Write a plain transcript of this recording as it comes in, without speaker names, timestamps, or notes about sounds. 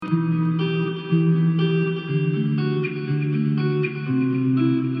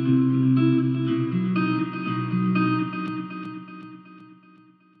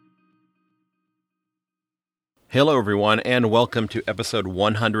Hello, everyone, and welcome to episode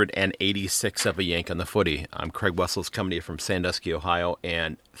 186 of A Yank on the Footy. I'm Craig Wessels, coming to you from Sandusky, Ohio,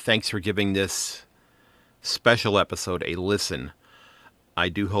 and thanks for giving this special episode a listen. I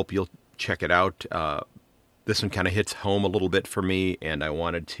do hope you'll check it out. This one kind of hits home a little bit for me, and I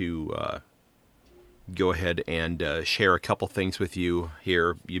wanted to go ahead and share a couple things with you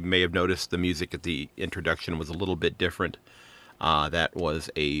here. You may have noticed the music at the introduction was a little bit different. That was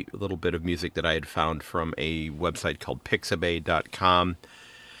a little bit of music that I had found from a website called pixabay.com.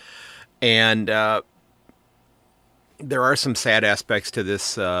 And there are some sad aspects to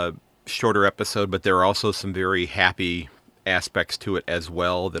this shorter episode, but there are also some very happy aspects to it as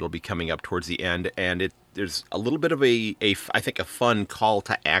well that'll be coming up towards the end. And there's a little bit of I think a fun call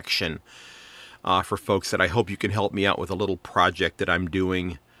to action for folks that I hope you can help me out with a little project that I'm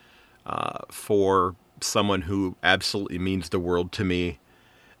doing for someone who absolutely means the world to me,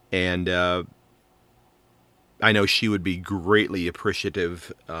 and I know she would be greatly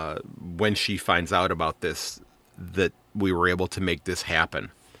appreciative when she finds out about this, that we were able to make this happen.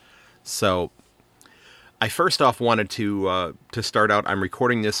 So I first off wanted to start out, I'm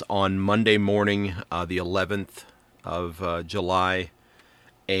recording this on Monday morning, the 11th of July,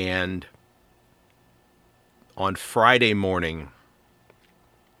 and on Friday morning,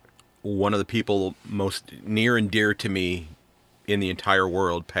 one of the people most near and dear to me in the entire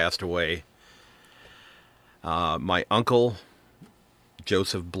world passed away. My uncle,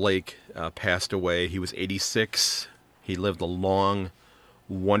 Joseph Blake, passed away. He was 86. He lived a long,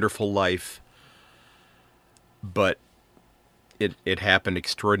 wonderful life, but it happened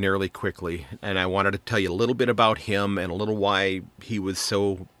extraordinarily quickly. And I wanted to tell you a little bit about him and a little why he was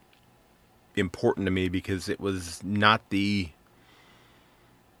so important to me, because it was not the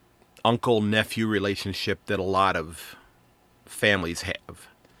uncle-nephew relationship that a lot of families have.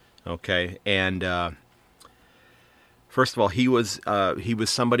 Okay, and first of all, he was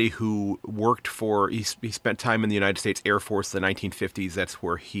somebody who worked for. He spent time in the United States Air Force in the 1950s. That's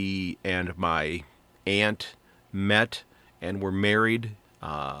where he and my aunt met and were married in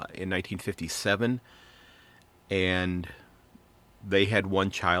 1957, and they had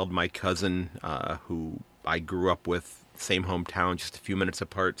one child, my cousin, who I grew up with. Same hometown, just a few minutes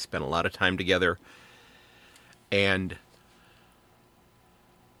apart, spent a lot of time together. And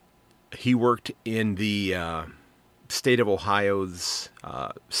he worked in the state of Ohio's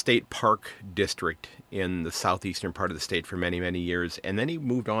State Park District in the southeastern part of the state for many, many years. And then he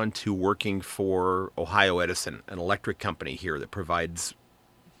moved on to working for Ohio Edison, an electric company here that provides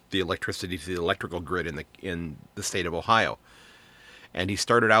the electricity to the electrical grid in the state of Ohio. And he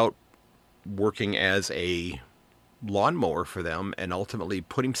started out working as a lawnmower for them, and ultimately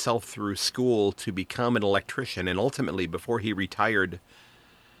put himself through school to become an electrician. And ultimately, before he retired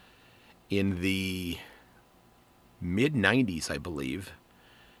in the mid-90s, I believe,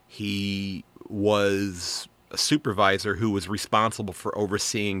 he was a supervisor who was responsible for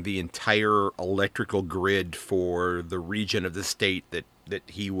overseeing the entire electrical grid for the region of the state that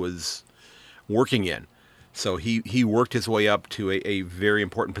he was working in. So he worked his way up to a very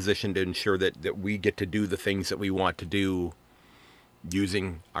important position to ensure that we get to do the things that we want to do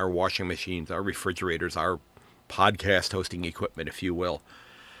using our washing machines, our refrigerators, our podcast hosting equipment, if you will.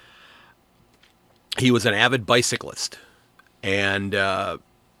 He was an avid bicyclist, and that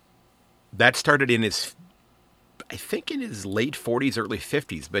started in his late 40s, early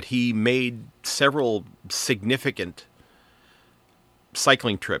 50s, but he made several significant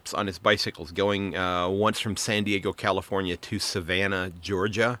cycling trips on his bicycles, going once from San Diego, California to Savannah,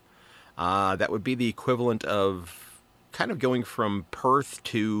 Georgia. That would be the equivalent of kind of going from Perth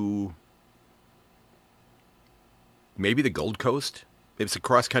to maybe the Gold Coast. It was a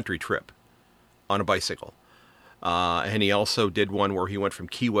cross-country trip on a bicycle. And he also did one where he went from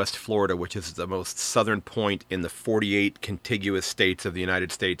Key West, Florida, which is the most southern point in the 48 contiguous states of the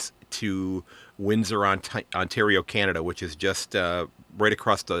United States, to Windsor, Ontario, Canada, which is just right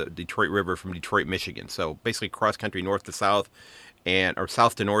across the Detroit River from Detroit, Michigan. So basically cross-country, north to south, or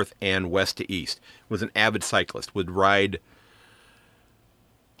south to north and west to east. Was an avid cyclist, would ride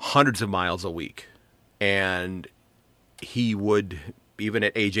hundreds of miles a week. And he would, even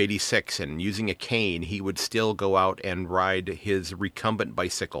at age 86 and using a cane, he would still go out and ride his recumbent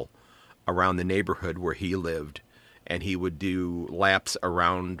bicycle around the neighborhood where he lived. And he would do laps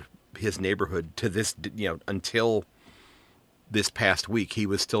around his neighborhood to this, until this past week. He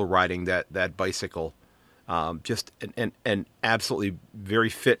was still riding that bicycle. Just an absolutely very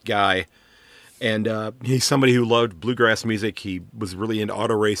fit guy. And he's somebody who loved bluegrass music. He was really into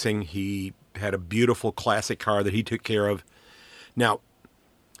auto racing. He had a beautiful classic car that he took care of. Now,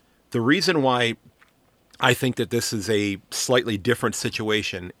 the reason why I think that this is a slightly different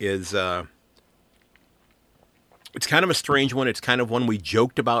situation. It's kind of a strange one. It's kind of one we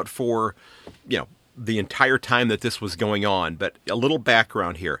joked about for, the entire time that this was going on. But a little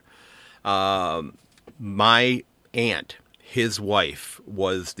background here. My aunt, his wife,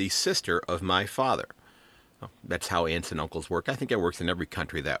 was the sister of my father. Well, that's how aunts and uncles work. I think it works in every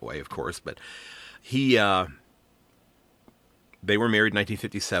country that way, of course. But they were married in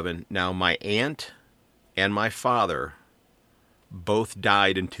 1957. Now, my aunt and my father both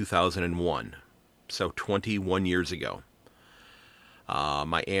died in 2001, so 21 years ago.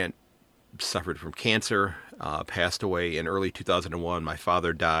 My aunt suffered from cancer, passed away in early 2001. My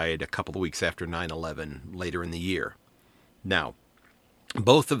father died a couple of weeks after 9/11, later in the year. Now,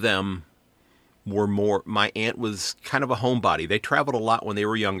 both of them were more, my aunt was kind of a homebody. They traveled a lot when they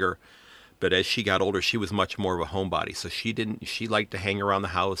were younger, but as she got older, she was much more of a homebody. So she liked to hang around the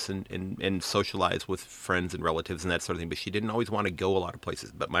house and socialize with friends and relatives and that sort of thing, but she didn't always want to go a lot of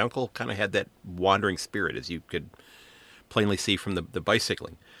places. But my uncle kind of had that wandering spirit, as you could plainly see from the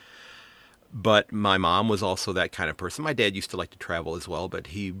bicycling. But my mom was also that kind of person. My dad used to like to travel as well, but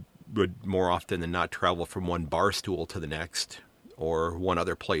he would more often than not travel from one bar stool to the next or one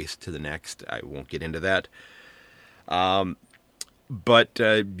other place to the next. I won't get into that. But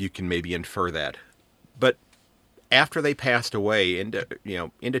you can maybe infer that. But after they passed away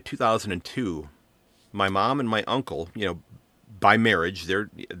into 2002, my mom and my uncle, by marriage,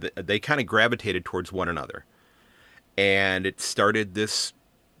 they kind of gravitated towards one another. And it started this,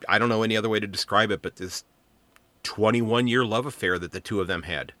 I don't know any other way to describe it, but this 21-year love affair that the two of them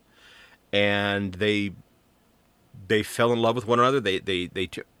had. And they fell in love with one another.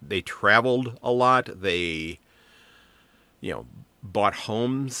 They traveled a lot. They, bought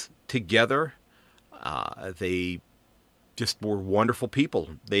homes together. They just were wonderful people.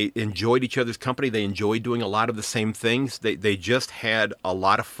 They enjoyed each other's company. They enjoyed doing a lot of the same things. They just had a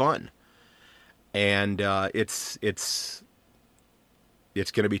lot of fun. And it's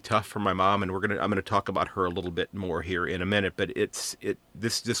going to be tough for my mom, and I'm going to talk about her a little bit more here in a minute. But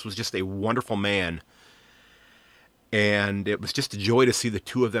this was just a wonderful man, and it was just a joy to see the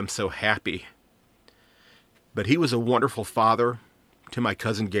two of them so happy. But he was a wonderful father to my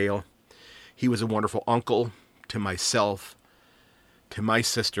cousin Gail. He was a wonderful uncle to myself, to my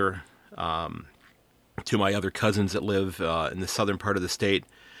sister, to my other cousins that live in the southern part of the state.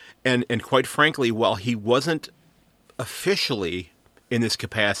 And quite frankly, while he wasn't officially in this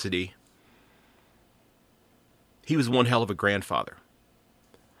capacity, he was one hell of a grandfather.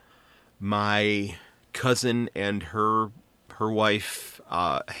 My cousin and her wife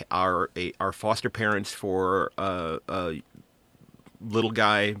are foster parents for a little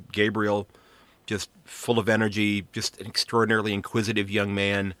guy, Gabriel, just full of energy, just an extraordinarily inquisitive young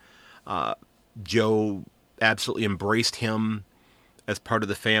man. Joe absolutely embraced him as part of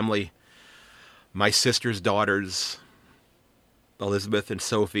the family. My sister's daughters, Elizabeth and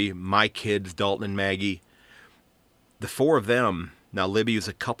Sophie, my kids, Dalton and Maggie, the four of them. Now, Libby is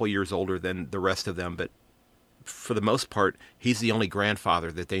a couple years older than the rest of them, but for the most part, he's the only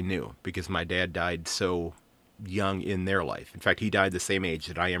grandfather that they knew because my dad died so young in their life. In fact, he died the same age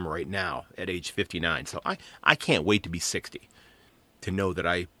that I am right now at age 59. So I can't wait to be 60 to know that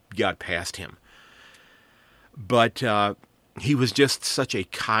I got past him. But he was just such a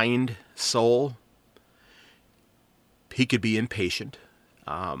kind soul. He could be impatient.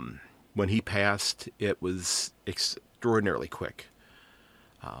 When he passed, it was extraordinarily quick.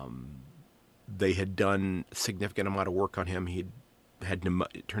 They had done a significant amount of work on him. It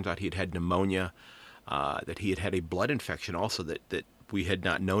turns out he had had pneumonia, that he had had a blood infection also that we had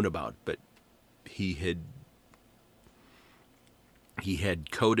not known about, but he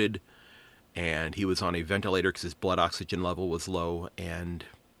had coded, and he was on a ventilator because his blood oxygen level was low, and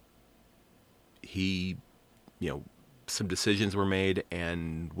he, some decisions were made,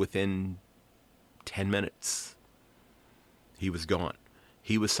 and within 10 minutes, he was gone.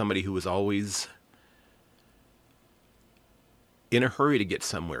 He was somebody who was always in a hurry to get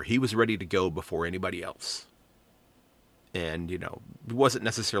somewhere. He was ready to go before anybody else. And, he wasn't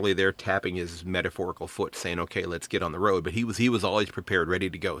necessarily there tapping his metaphorical foot saying, okay, let's get on the road. But he was always prepared, ready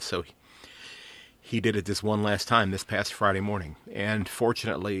to go. So he did it this one last time, this past Friday morning. And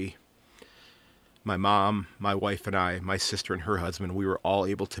fortunately, my mom, my wife and I, my sister and her husband, we were all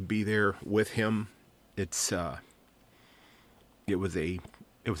able to be there with him. It was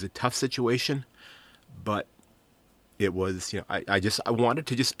a tough situation, but it was, I wanted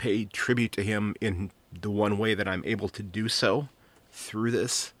to just pay tribute to him in the one way that I'm able to do so through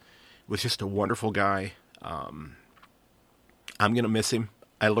this. He was just a wonderful guy. I'm going to miss him.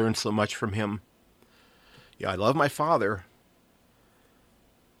 I learned so much from him. I love my father,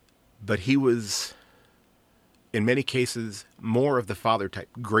 but he was, in many cases, more of the father type.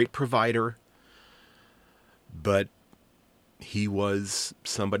 Great provider, but he was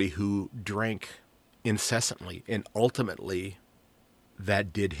somebody who drank incessantly, and ultimately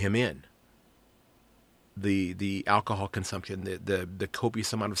that did him in. The alcohol consumption, the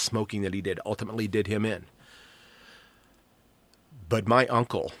copious amount of smoking that he did ultimately did him in. But my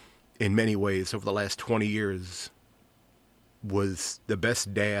uncle, in many ways, over the last 20 years, was the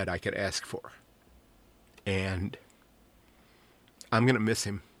best dad I could ask for. And I'm going to miss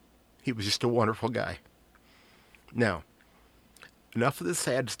him. He was just a wonderful guy. Now, enough of the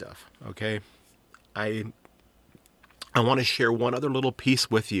sad stuff, okay? I want to share one other little piece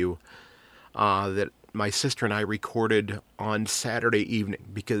with you that my sister and I recorded on Saturday evening,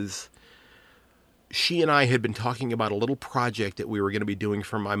 because she and I had been talking about a little project that we were going to be doing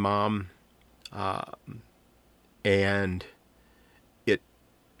for my mom, and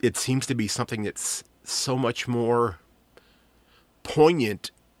it seems to be something that's so much more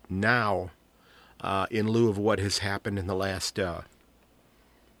poignant now, in lieu of what has happened in the last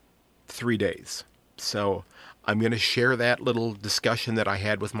 3 days. So I'm going to share that little discussion that I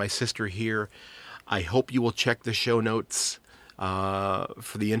had with my sister here. I hope you will check the show notes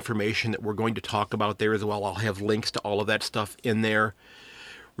for the information that we're going to talk about there as well. I'll have links to all of that stuff in there.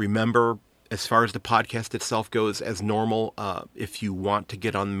 Remember, as far as the podcast itself goes, as normal, if you want to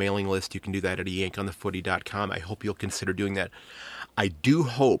get on the mailing list, you can do that at yankonthefooty.com. I hope you'll consider doing that. I do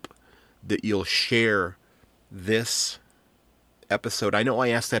hope that you'll share this episode. I know I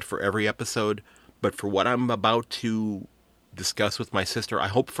ask that for every episode, but for what I'm about to discuss with my sister, I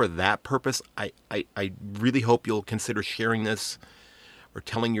hope for that purpose, I really hope you'll consider sharing this or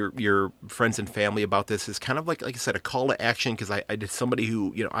telling your friends and family about this. Is kind of like I said, a call to action, because I did somebody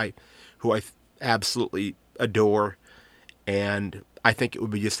who I absolutely adore, and I think it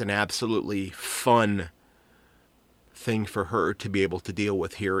would be just an absolutely fun thing for her to be able to deal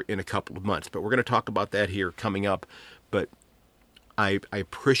with here in a couple of months. But we're going to talk about that here coming up. But I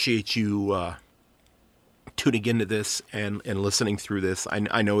appreciate you tuning into this and listening through this.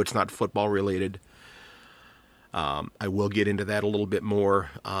 I know it's not football related. I will get into that a little bit more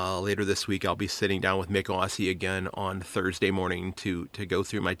later this week. I'll be sitting down with Mick Aussie again on Thursday morning to go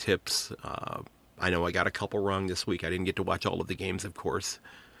through my tips. I know I got a couple wrong this week. I didn't get to watch all of the games, of course.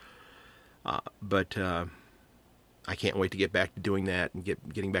 But I can't wait to get back to doing that and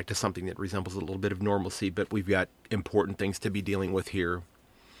getting back to something that resembles a little bit of normalcy. But we've got important things to be dealing with here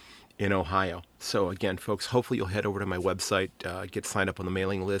in Ohio. So again, folks, hopefully you'll head over to my website, get signed up on the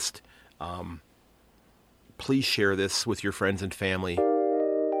mailing list. Please share this with your friends and family.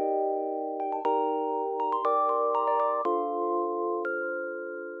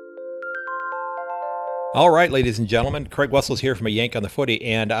 All right, ladies and gentlemen, Craig Wessels here from A Yank on the Footy,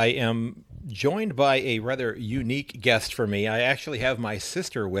 and I am joined by a rather unique guest for me. I actually have my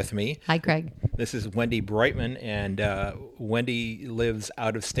sister with me. Hi, Craig. This is Wendy Brightman, and Wendy lives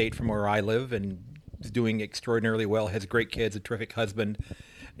out of state from where I live and is doing extraordinarily well, has great kids, a terrific husband,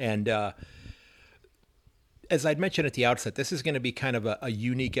 and as I'd mentioned at the outset, this is going to be kind of a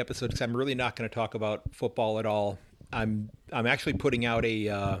unique episode because I'm really not going to talk about football at all. I'm actually putting out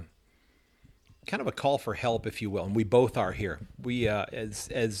a kind of a call for help, if you will, and we both are here. We,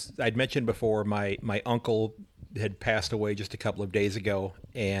 as I'd mentioned before, my uncle had passed away just a couple of days ago,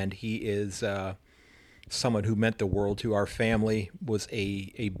 and he is someone who meant the world to our family, was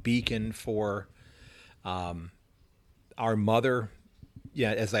a beacon for our mother,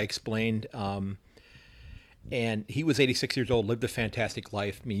 as I explained, and he was 86 years old, lived a fantastic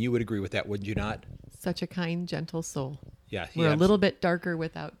life. I mean, you would agree with that, wouldn't you not? Such a kind, gentle soul. Yeah. We're a little bit darker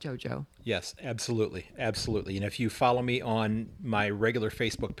without JoJo. Yes, absolutely. Absolutely. And if you follow me on my regular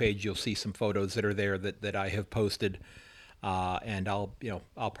Facebook page, you'll see some photos that are there that I have posted. And I'll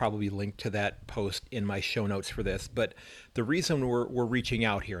probably link to that post in my show notes for this. But the reason we're reaching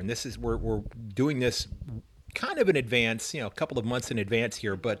out here, and this is, we're doing this kind of in advance, a couple of months in advance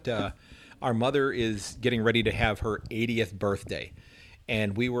here, but our mother is getting ready to have her 80th birthday.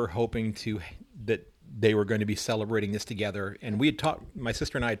 And we were hoping that they were going to be celebrating this together. And we had my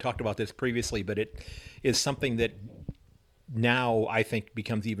sister and I had talked about this previously, but it is something that now I think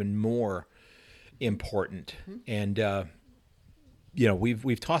becomes even more important. Mm-hmm. And,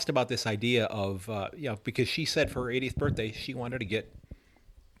 we've tossed about this idea of, because she said for her 80th birthday, she wanted to get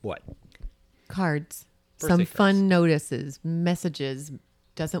what? Cards. Birthday Some fun cards. notices, messages.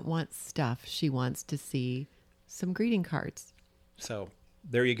 Doesn't want stuff. She wants to see some greeting cards. So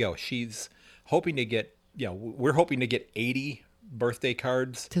there you go. She's hoping to get, we're hoping to get 80 birthday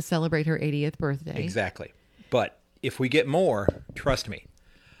cards. To celebrate her 80th birthday. Exactly. But if we get more, trust me,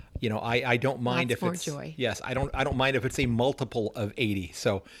 I don't mind Lots if more it's joy. yes, I don't mind if it's a multiple of 80.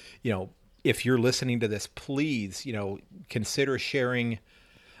 So, if you're listening to this, please, consider sharing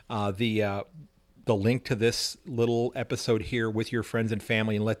the link to this little episode here with your friends and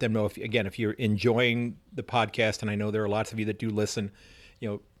family, and let them know if you're enjoying the podcast, and I know there are lots of you that do listen,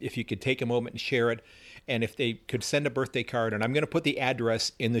 if you could take a moment and share it, and if they could send a birthday card, and I'm going to put the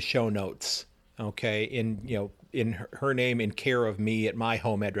address in the show notes, okay, in her name, in care of me at my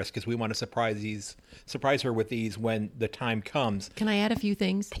home address, because we want to surprise her with these when the time comes. Can I add a few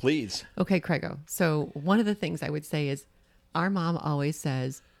things? Please. Okay, Craigo. So one of the things I would say is our mom always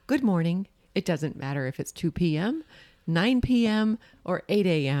says, good morning. It doesn't matter if it's 2 p.m., 9 p.m., or 8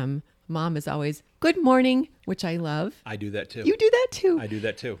 a.m. Mom is always, good morning, which I love. I do that too. You do that too. I do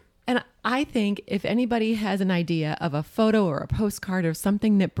that too. And I think if anybody has an idea of a photo or a postcard or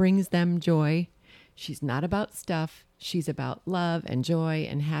something that brings them joy, she's not about stuff. She's about love and joy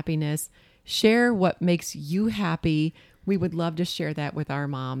and happiness. Share what makes you happy. We would love to share that with our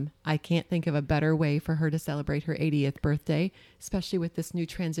mom. I can't think of a better way for her to celebrate her 80th birthday, especially with this new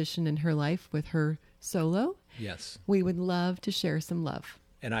transition in her life with her solo. Yes. We would love to share some love.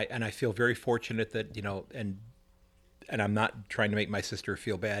 And I feel very fortunate that, and I'm not trying to make my sister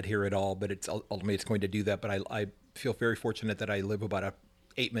feel bad here at all, but ultimately it's going to do that. But I feel very fortunate that I live about a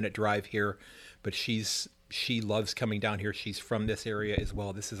 8-minute drive here, but she loves coming down here. She's from this area as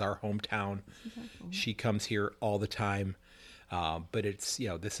well. This is our hometown. Exactly. She comes here all the time. But it's,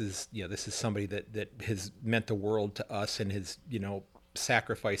 this is somebody that has meant the world to us and has,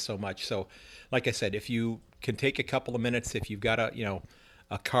 sacrificed so much. So like I said, if you can take a couple of minutes, if you've got a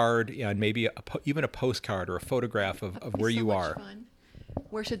card, and maybe even a postcard or a photograph of where you are. Fun.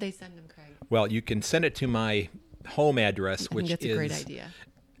 Where should they send them, Craig? Well, you can send it to my home address, which that's is a great idea.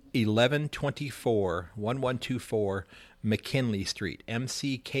 1124 McKinley Street,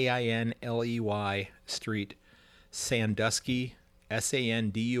 McKinley Street, Sandusky,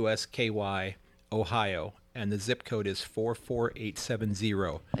 Sandusky, Ohio, and the zip code is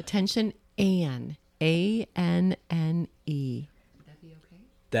 44870. Attention, Anne, Anne.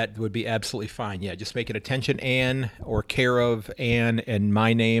 That would be absolutely fine. Yeah, just make it attention Ann or care of Ann and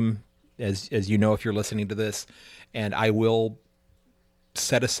my name, as you know, if you're listening to this, and I will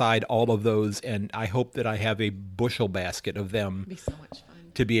set aside all of those, and I hope that I have a bushel basket of them. It'd be so much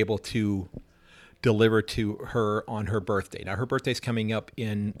fun to be able to deliver to her on her birthday. Now, her birthday's coming up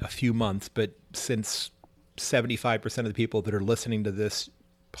in a few months, but since 75% of the people that are listening to this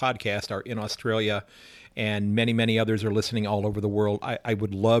podcast are in Australia, and many, many others are listening all over the world, I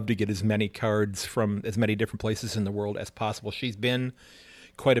would love to get as many cards from as many different places in the world as possible. She's been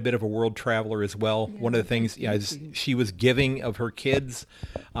quite a bit of a world traveler as well. Yeah, one of the things is she was giving of her kids.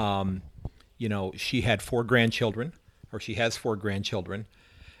 She had 4 grandchildren, or she has 4 grandchildren.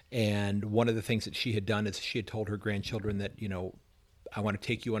 And one of the things that she had done is she had told her grandchildren that, I want to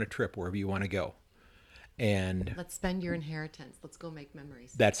take you on a trip wherever you want to go. And let's spend your inheritance. Let's go make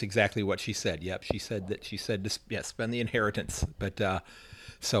memories. That's exactly what she said. Yep. She said spend the inheritance. But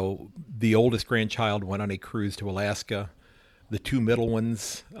so the oldest grandchild went on a cruise to Alaska. The 2 middle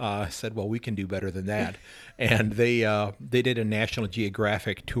ones said, well, we can do better than that. And they did a National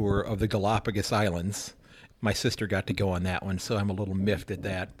Geographic tour of the Galapagos Islands. My sister got to go on that one, so I'm a little miffed at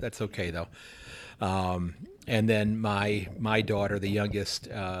that. That's okay, though. And then my daughter, the youngest,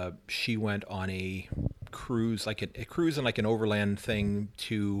 she went on a cruise, like a cruise and like an overland thing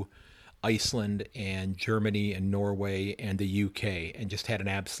to Iceland and Germany and Norway and the UK, and just had an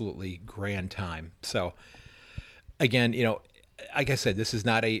absolutely grand time. So again, like I said, this is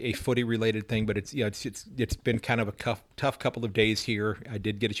not a footy related thing, but it's been kind of a tough couple of days here. I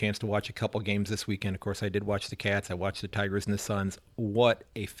did get a chance to watch a couple games this weekend. Of course, I did watch the Cats. I watched the Tigers and the Suns. What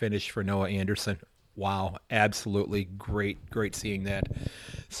a finish for Noah Anderson. Wow, absolutely great seeing that.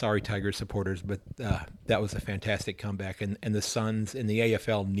 Sorry, Tigers supporters, but that was a fantastic comeback. And the Suns in the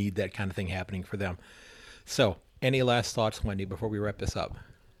AFL need that kind of thing happening for them. So, any last thoughts, Wendy, before we wrap this up?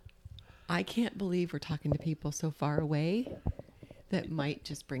 I can't believe we're talking to people so far away that might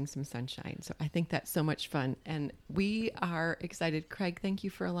just bring some sunshine. So I think that's so much fun. And we are excited. Craig, thank you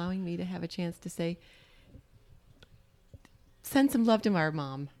for allowing me to have a chance to send some love to our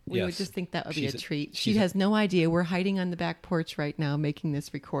mom. We would just think that would be a treat. She has no idea. We're hiding on the back porch right now making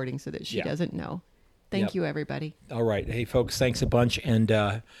this recording so that she doesn't know. Thank you, everybody. All right. Hey, folks, thanks a bunch.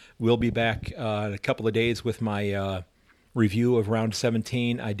 And we'll be back in a couple of days with my review of round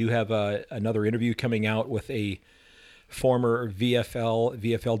 17. I do have another interview coming out with a former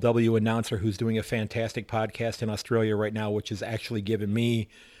VFLW announcer who's doing a fantastic podcast in Australia right now, which has actually given me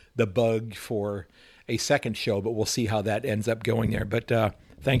the bug for a second show, but we'll see how that ends up going there. But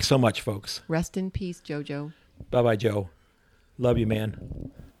thanks so much, folks. Rest in peace, JoJo. Bye-bye, Joe. Love you,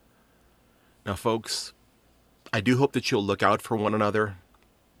 man. Now, folks, I do hope that you'll look out for one another.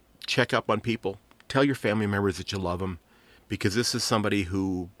 Check up on people. Tell your family members that you love them, because this is somebody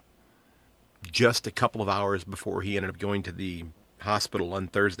who just a couple of hours before he ended up going to the hospital on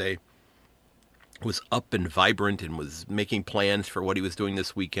Thursday was up and vibrant and was making plans for what he was doing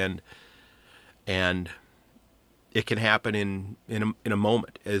this weekend. And it can happen in a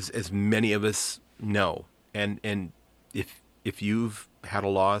moment, as many of us know. And if you've had a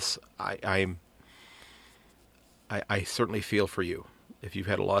loss, I certainly feel for you. If you've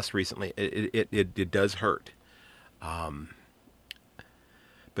had a loss recently, it does hurt.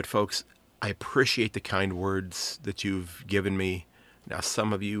 But folks, I appreciate the kind words that you've given me. Now,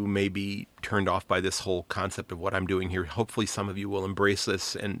 some of you may be turned off by this whole concept of what I'm doing here. Hopefully, some of you will embrace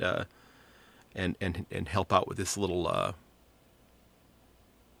this and help out with this little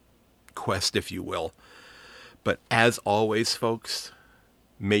quest, if you will. But as always, folks,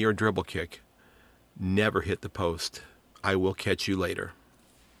 may your dribble kick never hit the post. I will catch you later.